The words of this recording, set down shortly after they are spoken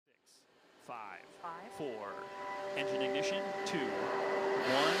5, 4, engine ignition, 2, 1,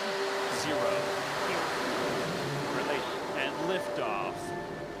 0. Relate and liftoff.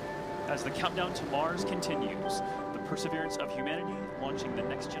 As the countdown to Mars continues, the perseverance of humanity launching the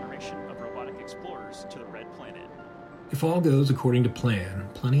next generation of robotic explorers to the Red Planet. If all goes according to plan,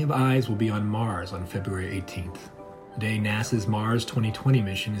 plenty of eyes will be on Mars on February 18th, the day NASA's Mars 2020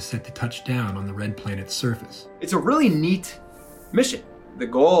 mission is set to touch down on the Red Planet's surface. It's a really neat mission. The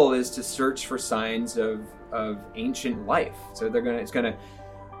goal is to search for signs of ancient life. So it's gonna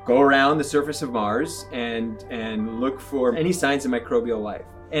go around the surface of Mars and look for any signs of microbial life.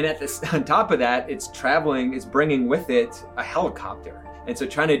 And on top of that, it's bringing with it a helicopter. And so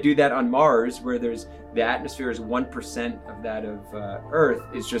trying to do that on Mars, where the atmosphere is 1% of that of Earth,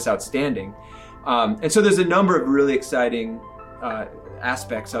 is just outstanding. And so there's a number of really exciting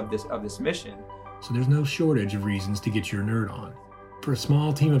aspects of this mission. So there's no shortage of reasons to get your nerd on. For a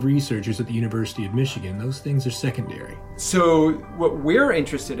small team of researchers at the University of Michigan, those things are secondary. So what we're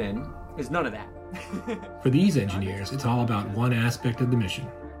interested in is none of that. For these engineers, it's all about one aspect of the mission,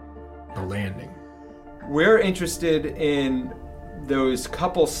 the landing. We're interested in those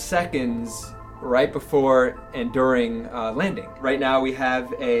couple seconds right before and during landing. Right now we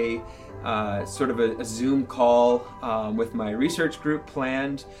have a sort of a Zoom call with my research group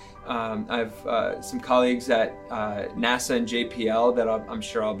planned. I have some colleagues at NASA and JPL that I'm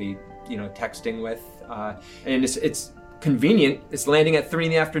sure I'll be texting with. And it's convenient. It's landing at 3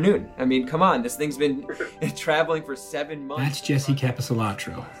 p.m. I mean, come on, this thing's been traveling for 7 months. That's Jesse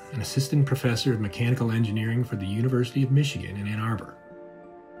Capisalatro, an assistant professor of mechanical engineering for the University of Michigan in Ann Arbor.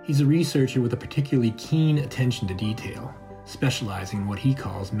 He's a researcher with a particularly keen attention to detail, specializing in what he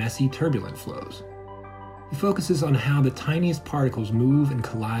calls messy turbulent flows. He focuses on how the tiniest particles move and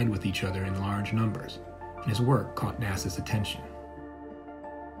collide with each other in large numbers, and his work caught NASA's attention.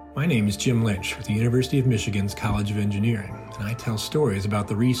 My name is Jim Lynch with the University of Michigan's College of Engineering, and I tell stories about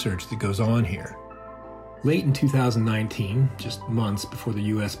the research that goes on here. Late in 2019, just months before the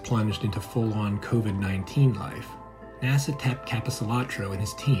U.S. plunged into full-on COVID-19 life, NASA tapped Capisalatro and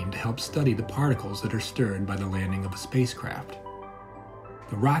his team to help study the particles that are stirred by the landing of a spacecraft.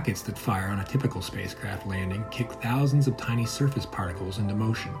 The rockets that fire on a typical spacecraft landing kick thousands of tiny surface particles into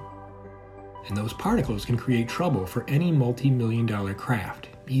motion. And those particles can create trouble for any multi-million-dollar craft,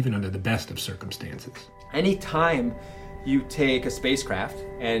 even under the best of circumstances. Anytime you take a spacecraft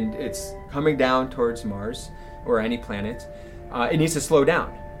and it's coming down towards Mars or any planet, it needs to slow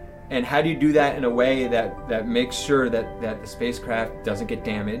down. And how do you do that in a way that makes sure that the spacecraft doesn't get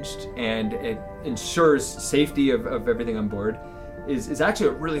damaged and it ensures safety of everything on board is actually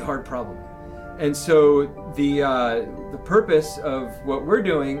a really hard problem. And so the purpose of what we're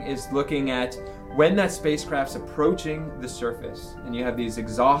doing is looking at when that spacecraft's approaching the surface and you have these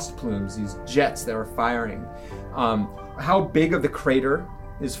exhaust plumes, these jets that are firing, how big of the crater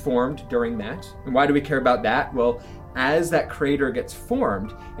is formed during that. And why do we care about that? Well, as that crater gets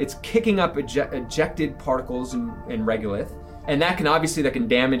formed, it's kicking up ejected particles and regolith. And that can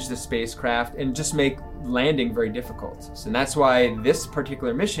damage the spacecraft and just make landing very difficult. So that's why this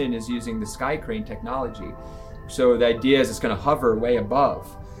particular mission is using the sky crane technology. So the idea is it's going to hover way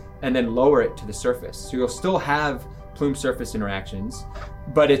above and then lower it to the surface. So you'll still have plume surface interactions,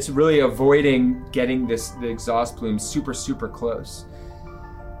 but it's really avoiding getting the exhaust plume super, super close.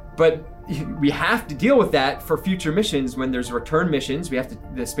 But we have to deal with that for future missions. When there's return missions, the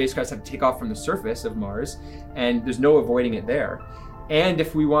spacecrafts have to take off from the surface of Mars, and there's no avoiding it there. And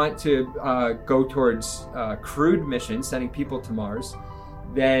if we want to go towards crewed missions, sending people to Mars,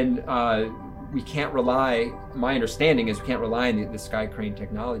 then we can't rely, my understanding is we can't rely on the sky crane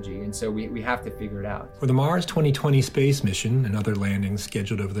technology, and so we have to figure it out. For the Mars 2020 space mission and other landings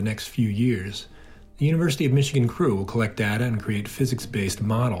scheduled over the next few years, the University of Michigan crew will collect data and create physics-based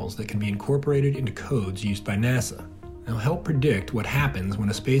models that can be incorporated into codes used by NASA. They'll help predict what happens when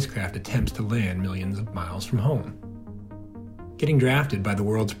a spacecraft attempts to land millions of miles from home. Getting drafted by the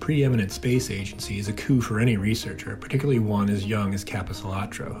world's preeminent space agency is a coup for any researcher, particularly one as young as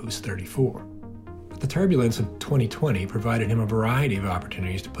Capisalatro, who's 34. But the turbulence of 2020 provided him a variety of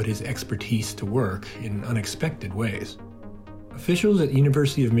opportunities to put his expertise to work in unexpected ways. Officials at the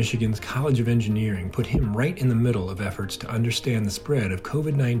University of Michigan's College of Engineering put him right in the middle of efforts to understand the spread of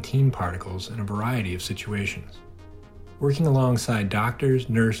COVID-19 particles in a variety of situations. Working alongside doctors,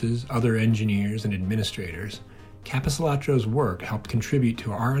 nurses, other engineers, and administrators, Capisalatro's work helped contribute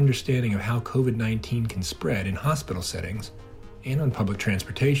to our understanding of how COVID-19 can spread in hospital settings and on public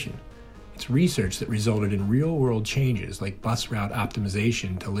transportation. It's research that resulted in real-world changes like bus route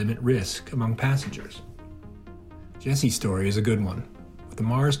optimization to limit risk among passengers. Jesse's story is a good one. With the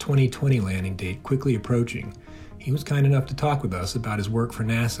Mars 2020 landing date quickly approaching, he was kind enough to talk with us about his work for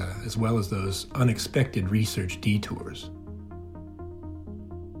NASA, as well as those unexpected research detours.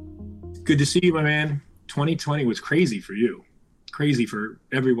 Good to see you, my man. 2020 was crazy for you. Crazy for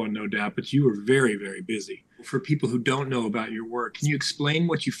everyone, no doubt, but you were very, very busy. For people who don't know about your work, can you explain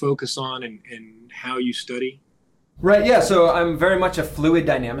what you focus on and how you study? Right, yeah, so I'm very much a fluid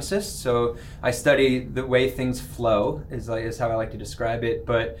dynamicist, so I study the way things flow, is how I like to describe it,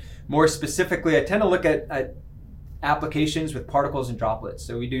 but more specifically, I tend to look at applications with particles and droplets.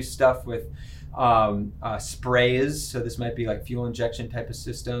 So we do stuff with sprays, so this might be like fuel injection type of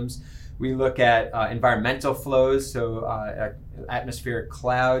systems. We look at environmental flows, so atmospheric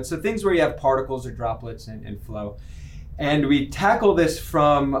clouds, so things where you have particles or droplets and flow. And we tackle this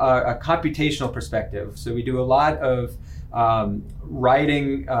from a computational perspective. So we do a lot of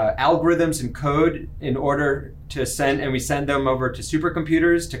writing algorithms and code in order to we send them over to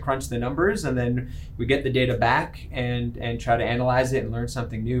supercomputers to crunch the numbers, and then we get the data back and try to analyze it and learn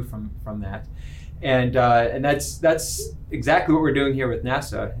something new from that. And that's exactly what we're doing here with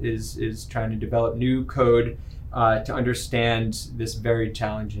NASA, is trying to develop new code to understand this very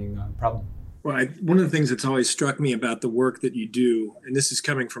challenging problem. Well, one of the things that's always struck me about the work that you do, and this is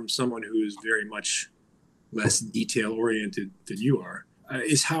coming from someone who is very much less detail-oriented than you are,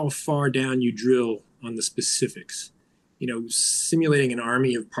 is how far down you drill on the specifics. You know, simulating an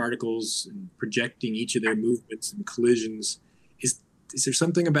army of particles and projecting each of their movements and collisions. Is there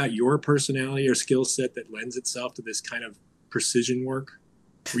something about your personality or skill set that lends itself to this kind of precision work?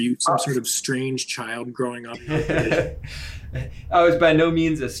 Were you some sort of strange child growing up? I was by no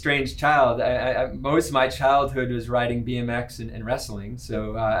means a strange child. Most of my childhood was riding BMX and wrestling,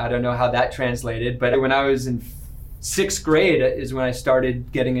 so I don't know how that translated. But when I was in 6th grade is when I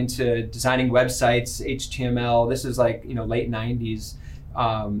started getting into designing websites, HTML. This is like, late 90s.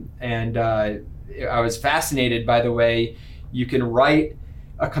 And I was fascinated by the way you can write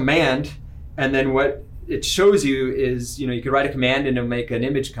a command, and then what it shows you is, you could write a command and it'll make an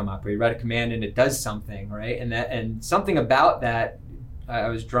image come up, or you write a command and it does something, right? And something about that I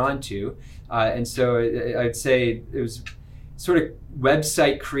was drawn to. And so I'd say it was sort of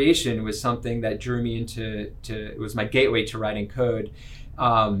website creation was something that drew me into, it was my gateway to writing code.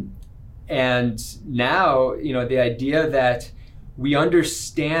 And now, the idea that we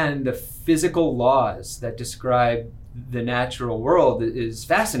understand the physical laws that describe the natural world is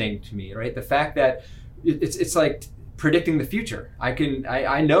fascinating to me, right? The fact that it's like predicting the future.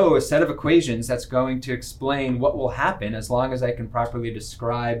 I know a set of equations that's going to explain what will happen as long as I can properly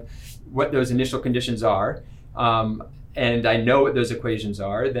describe what those initial conditions are. And I know what those equations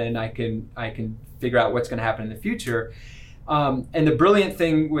are, then I can figure out what's going to happen in the future. And the brilliant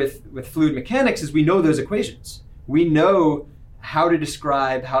thing with fluid mechanics is we know those equations. We know how to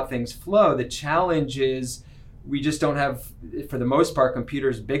describe how things flow. The challenge is we just don't have, for the most part,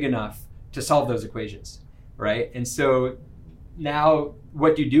 computers big enough to solve those equations, right? And so now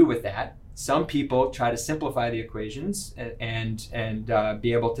what do you do with that? Some people try to simplify the equations and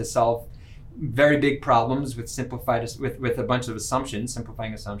be able to solve very big problems with a bunch of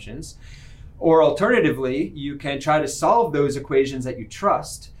simplifying assumptions. Or alternatively, you can try to solve those equations that you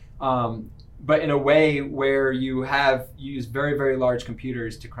trust, but in a way where you use very, very large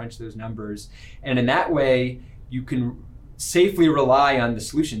computers to crunch those numbers. And in that way, you can safely rely on the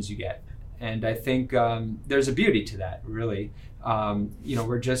solutions you get. And I think there's a beauty to that, really.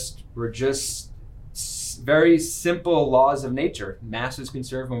 We're just very simple laws of nature. Mass is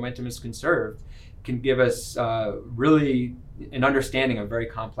conserved, momentum is conserved, can give us really an understanding of a very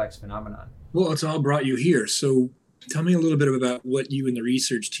complex phenomenon. Well, it's all brought you here. So tell me a little bit about what you and the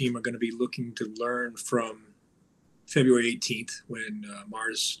research team are going to be looking to learn from February 18th when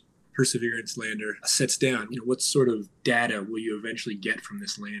Mars Perseverance lander sets down. What sort of data will you eventually get from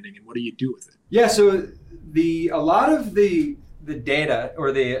this landing, and what do you do with it? Yeah, so a lot of the data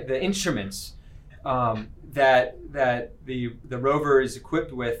or the instruments that the rover is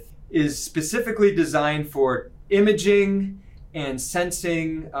equipped with is specifically designed for imaging and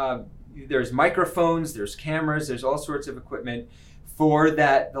sensing. There's microphones, there's cameras, there's all sorts of equipment for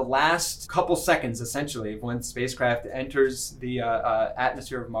the last couple seconds, essentially, of when the spacecraft enters the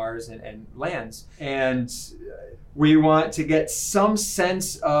atmosphere of Mars and lands. And we want to get some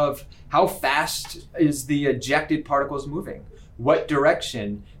sense of how fast is the ejected particles moving, what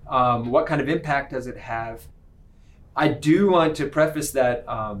direction, what kind of impact does it have. I do want to preface that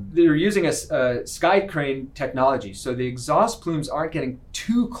they're using a sky crane technology, so the exhaust plumes aren't getting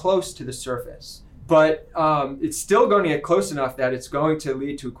too close to the surface. But it's still going to get close enough that it's going to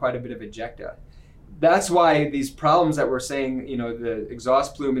lead to quite a bit of ejecta. that's why these problems that we're saying, the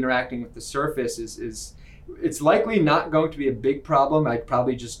exhaust plume interacting with the surface is it's likely not going to be a big problem. I'd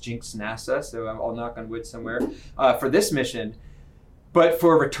probably just jinx NASA, so I'll knock on wood somewhere for this mission. But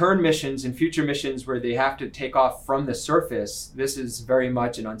for return missions and future missions where they have to take off from the surface, this is very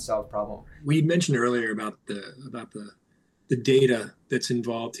much an unsolved problem. We mentioned earlier about the data that's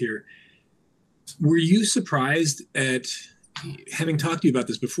involved here. Were you surprised at, having talked to you about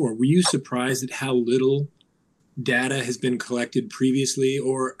this before, were you surprised at how little data has been collected previously?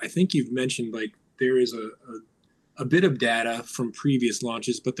 Or I think you've mentioned like there is a bit of data from previous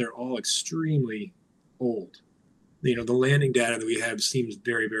launches, but they're all extremely old. The landing data that we have seems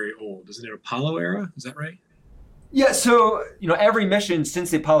very, very old. Isn't it Apollo era? Is that right? Yeah, so, every mission since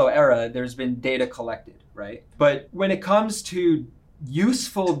the Apollo era, there's been data collected, right? But when it comes to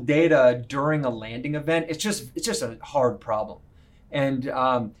useful data during a landing event, it's just a hard problem. And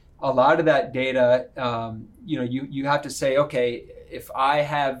a lot of that data, you have to say, okay, if I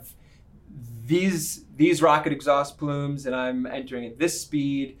have these rocket exhaust plumes and I'm entering at this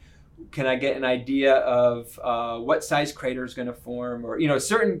speed, can I get an idea of what size crater is going to form, or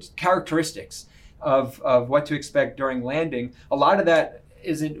certain characteristics of what to expect during landing? A lot of that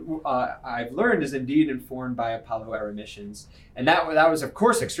I've learned is indeed informed by Apollo era missions, and that was of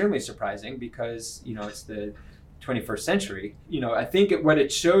course extremely surprising because it's the 21st century. I think what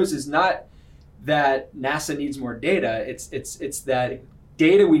it shows is not that NASA needs more data. It's that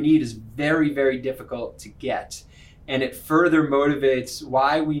data we need is very, very difficult to get. And it further motivates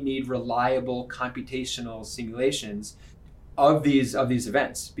why we need reliable computational simulations of these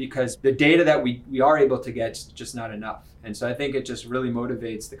events, because the data that we are able to get is just not enough. And so I think it just really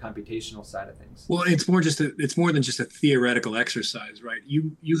motivates the computational side of things. Well, it's more than just a theoretical exercise, right?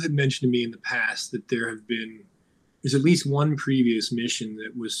 You had mentioned to me in the past that there's at least one previous mission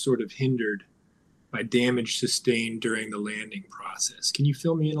that was sort of hindered by damage sustained during the landing process. Can you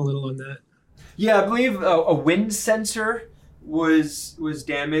fill me in a little on that? Yeah, I believe a wind sensor was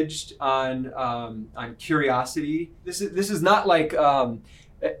damaged on Curiosity. This is not like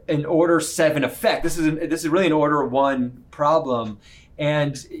an Order 7 effect. This is really an Order 1 problem.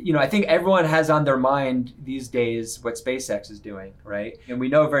 And I think everyone has on their mind these days what SpaceX is doing, right? And we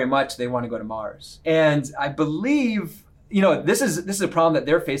know very much they want to go to Mars. And I believe this is a problem that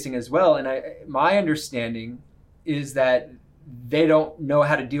they're facing as well. And my understanding is that they don't know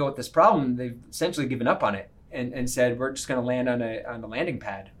how to deal with this problem. They've essentially given up on it and said, we're just going to land on a landing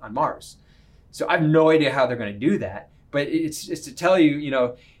pad on Mars. So I have no idea how they're going to do that. But it's to tell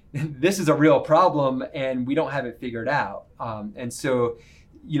you, this is a real problem and we don't have it figured out. And so,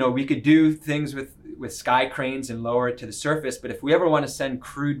 we could do things with sky cranes and lower it to the surface. But if we ever want to send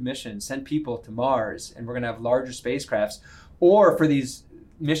crewed missions, send people to Mars, and we're going to have larger spacecrafts, or for these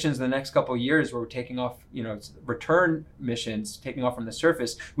missions in the next couple of years where we're taking off, return missions, taking off from the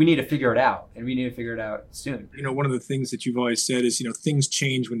surface, we need to figure it out, and we need to figure it out soon. One of the things that you've always said is, things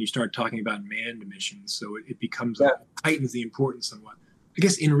change when you start talking about manned missions. So it becomes, heightens the importance somewhat. I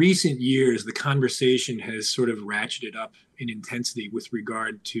guess in recent years, the conversation has sort of ratcheted up in intensity with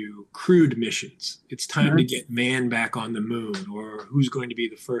regard to crewed missions. It's time to get man back on the moon, or who's going to be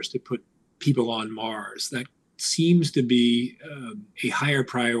the first to put people on Mars. That seems to be a higher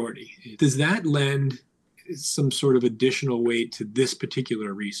priority. Does that lend some sort of additional weight to this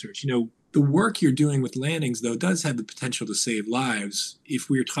particular research? The work you're doing with landings, though, does have the potential to save lives if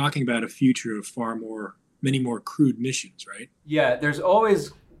we're talking about a future of many more crewed missions, right? Yeah, there's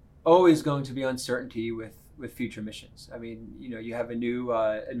always going to be uncertainty with future missions. I mean, you have a new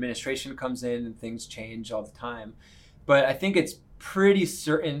administration comes in and things change all the time. But I think it's pretty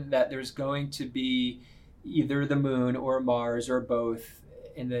certain that there's going to be either the moon or Mars or both.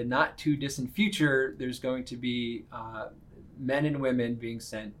 In the not too distant future, there's going to be men and women being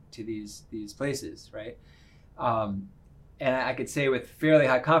sent to these places, right? And I could say with fairly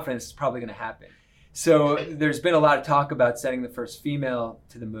high confidence, it's probably going to happen. So there's been a lot of talk about sending the first female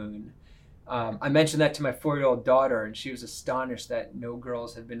to the moon. I mentioned that to my 4-year-old daughter, and she was astonished that no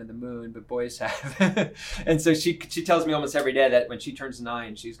girls have been to the moon, but boys have. And so she tells me almost every day that when she turns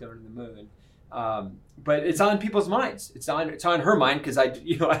 9, she's going to the moon. But it's on people's minds. It's on her mind because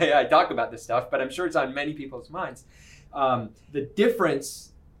I talk about this stuff, but I'm sure it's on many people's minds. The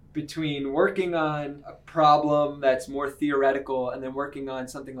difference between working on a problem that's more theoretical and then working on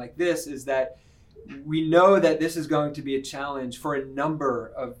something like this is that we know that this is going to be a challenge for a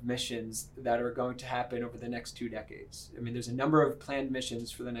number of missions that are going to happen over the next 2 decades. I mean, there's a number of planned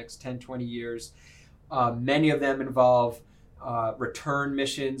missions for the next 10, 20 years. Many of them involve return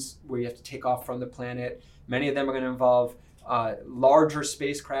missions where you have to take off from the planet. Many of them are going to involve larger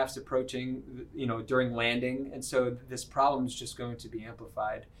spacecrafts approaching, during landing, and so this problem is just going to be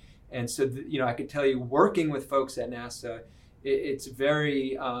amplified. And so, I can tell you, working with folks at NASA, it's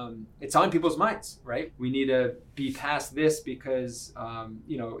very, it's on people's minds, right? We need to be past this because,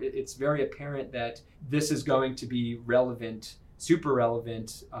 it's very apparent that this is going to be relevant, super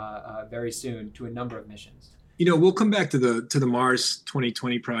relevant, very soon to a number of missions. We'll come back to the Mars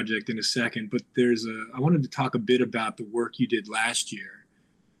 2020 project in a second, but I wanted to talk a bit about the work you did last year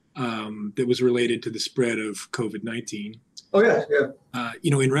that was related to the spread of COVID-19. Oh, yeah.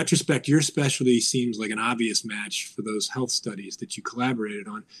 In retrospect, your specialty seems like an obvious match for those health studies that you collaborated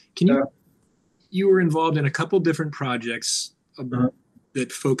on. You were involved in a couple different projects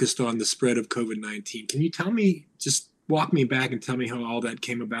that focused on the spread of COVID-19. Can you just walk me back and tell me how all that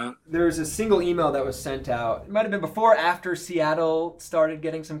came about? There's a single email that was sent out. It might have been before or after Seattle started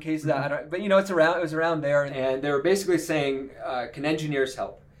getting some cases out. But it was around there. And they were basically saying, can engineers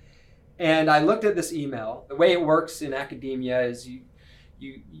help? And I looked at this email. The way it works in academia is you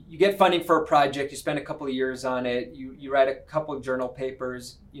get funding for a project, you spend a couple of years on it, you write a couple of journal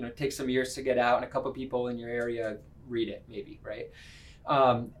papers, it takes some years to get out, and a couple of people in your area read it, maybe, right?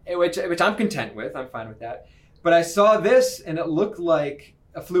 Which I'm content with, I'm fine with that. But I saw this and it looked like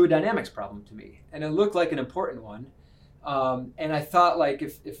a fluid dynamics problem to me, and it looked like an important one. And I thought, like,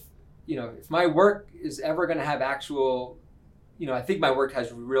 if my work is ever going to have actual, I think my work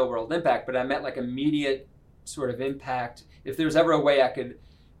has real world impact, but I meant like immediate sort of impact. If there's ever a way I could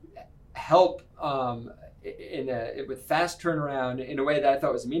help with fast turnaround in a way that I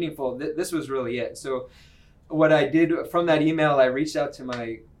thought was meaningful, this was really it. So what I did from that email, I reached out to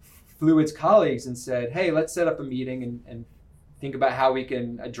my fluids colleagues and said, hey, let's set up a meeting and think about how we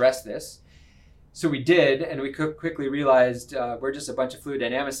can address this. So we did, and we quickly realized we're just a bunch of fluid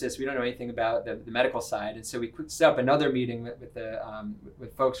dynamicists. We don't know anything about the medical side, and so we set up another meeting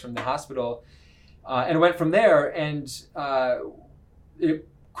with folks from the hospital, and went from there. And it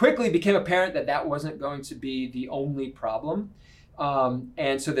quickly became apparent that wasn't going to be the only problem,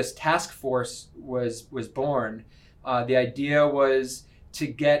 and so this task force was born. The idea was to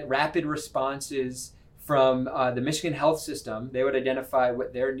get rapid responses from the Michigan health system. They would identify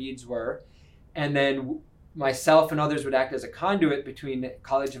what their needs were. And then myself and others would act as a conduit between the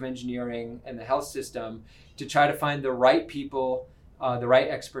College of Engineering and the health system to try to find the right people, the right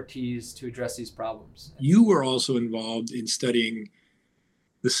expertise to address these problems. You were also involved in studying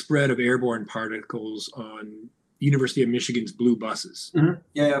the spread of airborne particles on University of Michigan's blue buses. Mm-hmm.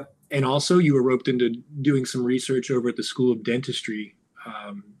 Yeah. And also you were roped into doing some research over at the School of Dentistry,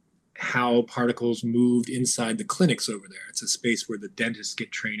 how particles moved inside the clinics over there. It's a space where the dentists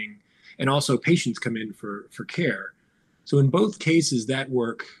get training, and also patients come in for care. So in both cases, that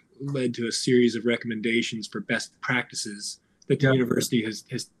work led to a series of recommendations for best practices that the university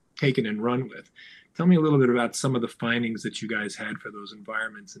has taken and run with. Tell me a little bit about some of the findings that you guys had for those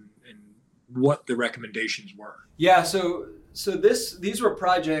environments and what the recommendations were. Yeah, so these were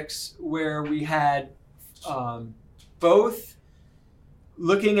projects where we had both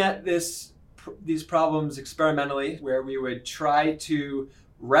looking at these problems experimentally, where we would try to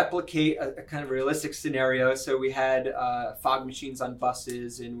replicate a kind of realistic scenario. So we had fog machines on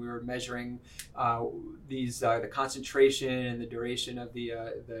buses, and we were measuring the concentration and the duration of the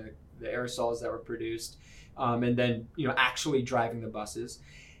aerosols that were produced, and then actually driving the buses.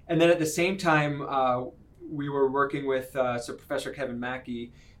 And then at the same time, we were working with Professor Kevin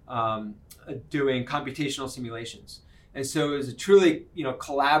Mackey doing computational simulations. And so it was a truly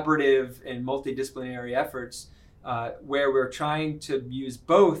collaborative and multidisciplinary efforts where we're trying to use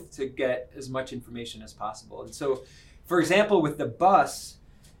both to get as much information as possible. And so, for example, with the bus,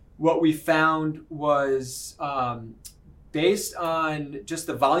 what we found was based on just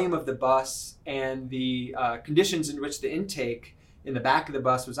the volume of the bus and the conditions in which the intake in the back of the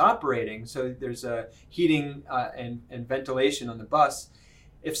bus was operating. So there's a heating and ventilation on the bus.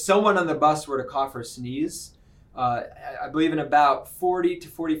 If someone on the bus were to cough or sneeze, I believe in about 40 to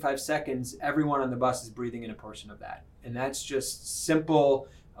 45 seconds, everyone on the bus is breathing in a portion of that. And that's just simple,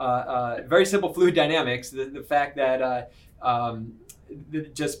 very simple fluid dynamics. The fact that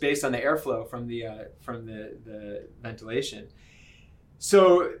just based on the airflow from the ventilation.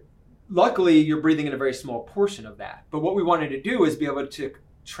 So luckily, you're breathing in a very small portion of that. But what we wanted to do is be able to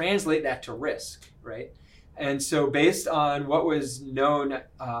translate that to risk, right? And so, based on what was known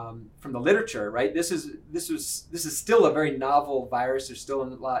from the literature, right, this is still a very novel virus. There's still a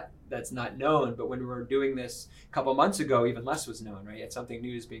lot that's not known. But when we were doing this a couple months ago, even less was known, right? It's something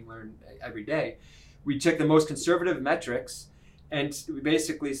new is being learned every day. We took the most conservative metrics, and we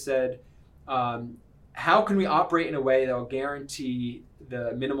basically said, how can we operate in a way that will guarantee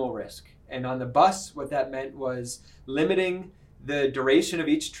the minimal risk? And on the bus, what that meant was limiting the duration of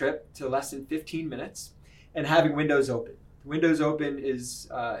each trip to less than 15 minutes and having windows open. Windows open is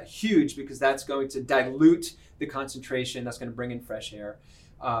huge because that's going to dilute the concentration, that's going to bring in fresh air.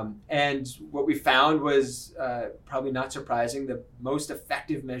 And what we found was probably not surprising. The most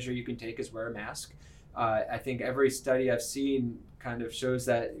effective measure you can take is wear a mask. I think every study I've seen kind of shows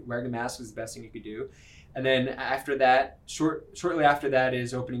that wearing a mask is the best thing you could do. And then after that, shortly after that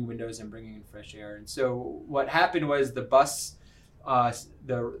is opening windows and bringing in fresh air. And so what happened was the bus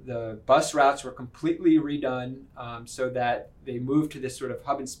routes were completely redone so that they moved to this sort of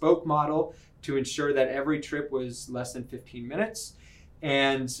hub and spoke model to ensure that every trip was less than 15 minutes.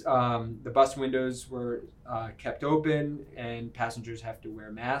 And the bus windows were kept open and passengers have to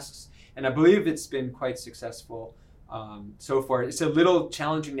wear masks. And I believe it's been quite successful so far. It's a little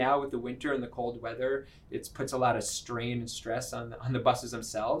challenging now with the winter and the cold weather. It puts a lot of strain and stress on the buses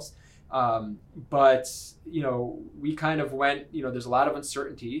themselves. But, we kind of went, there's a lot of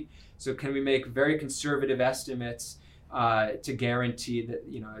uncertainty. So can we make very conservative estimates to guarantee that,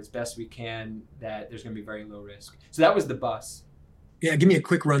 as best we can, that there's going to be very low risk. So that was the bus. Yeah, give me a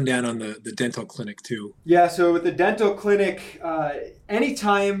quick rundown on the dental clinic too. Yeah, so with the dental clinic,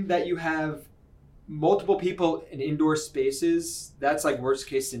 anytime that you have multiple people in indoor spaces, that's like worst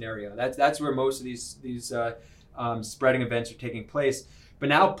case scenario. That's where most of these spreading events are taking place. But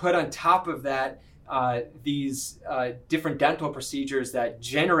now put on top of that these different dental procedures that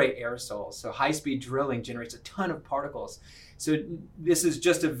generate aerosols. So high-speed drilling generates a ton of particles. So this is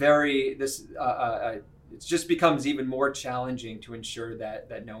just it just becomes even more challenging to ensure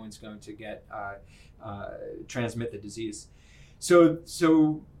that no one's going to transmit the disease.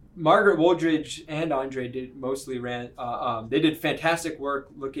 So Margaret Wooldridge and Andre they did fantastic work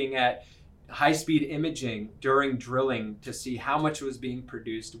looking at high-speed imaging during drilling to see how much was being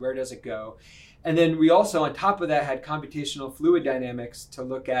produced, where does it go. And then we also, on top of that, had computational fluid dynamics to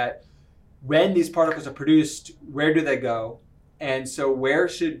look at when these particles are produced, where do they go? And so where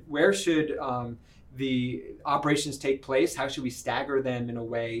should the operations take place? How should we stagger them in a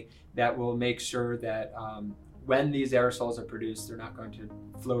way that will make sure that when these aerosols are produced, they're not going to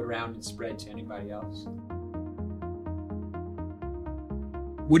float around and spread to anybody else?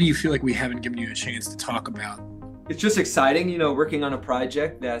 What do you feel like we haven't given you a chance to talk about? It's just exciting, working on a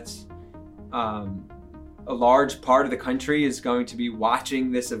project that's a large part of the country is going to be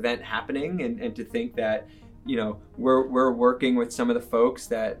watching this event happening, and to think that, we're working with some of the folks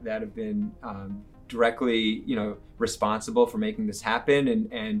that have been directly, responsible for making this happen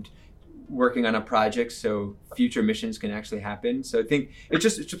and working on a project so future missions can actually happen. So I think it's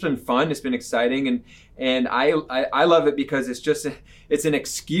just been fun. It's been exciting, and I love it because it's an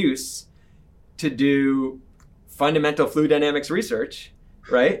excuse to do fundamental fluid dynamics research,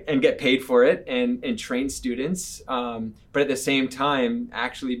 right? And get paid for it and train students, but at the same time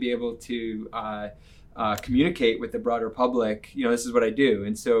actually be able to communicate with the broader public. This is what I do.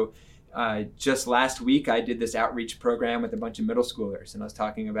 And so just last week I did this outreach program with a bunch of middle schoolers, and I was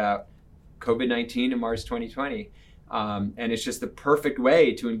talking about COVID-19 and Mars 2020. And it's just the perfect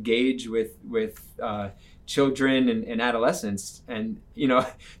way to engage with children and adolescents. And,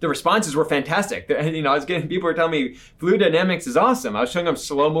 the responses were fantastic. I was getting, people were telling me fluid dynamics is awesome. I was showing them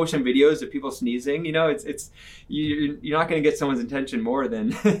slow motion videos of people sneezing. You're not going to get someone's attention more than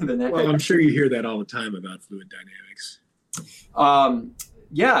that. Well, I'm sure you hear that all the time about fluid dynamics.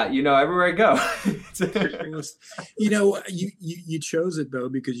 Yeah, everywhere I go. You chose it though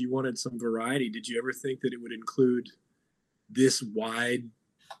because you wanted some variety. Did you ever think that it would include this wide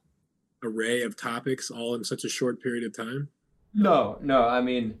array of topics all in such a short period of time? No. I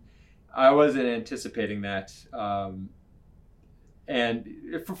mean, I wasn't anticipating that. And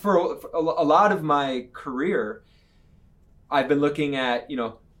for a lot of my career, I've been looking at,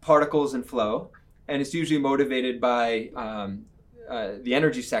 particles and flow, and it's usually motivated by the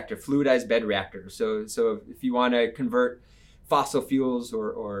energy sector, fluidized bed reactors. So if you want to convert fossil fuels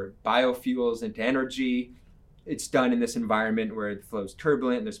or biofuels into energy, it's done in this environment where the flow is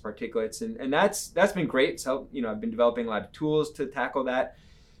turbulent and there's particulates, and that's been great. So I've been developing a lot of tools to tackle that.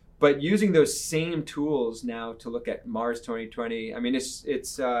 But using those same tools now to look at Mars 2020, I mean, it's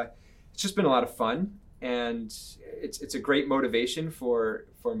just been a lot of fun, and it's a great motivation for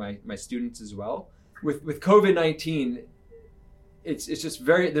my students as well. With COVID-19, it's just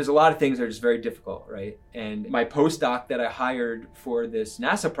there's a lot of things that are just very difficult, right? And my postdoc that I hired for this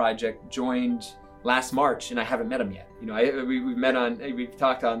NASA project joined last March, and I haven't met him yet. We've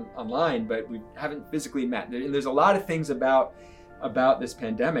talked online, but we haven't physically met. And there's a lot of things about this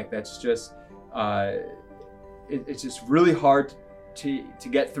pandemic that's just it's just really hard to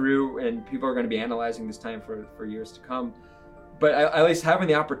get through, and people are going to be analyzing this time for years to come. But at least having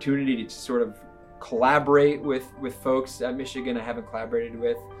the opportunity to sort of collaborate with folks at Michigan I haven't collaborated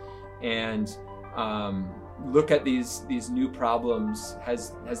with, and look at these new problems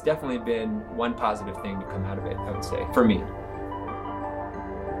has definitely been one positive thing to come out of it, I would say, for me.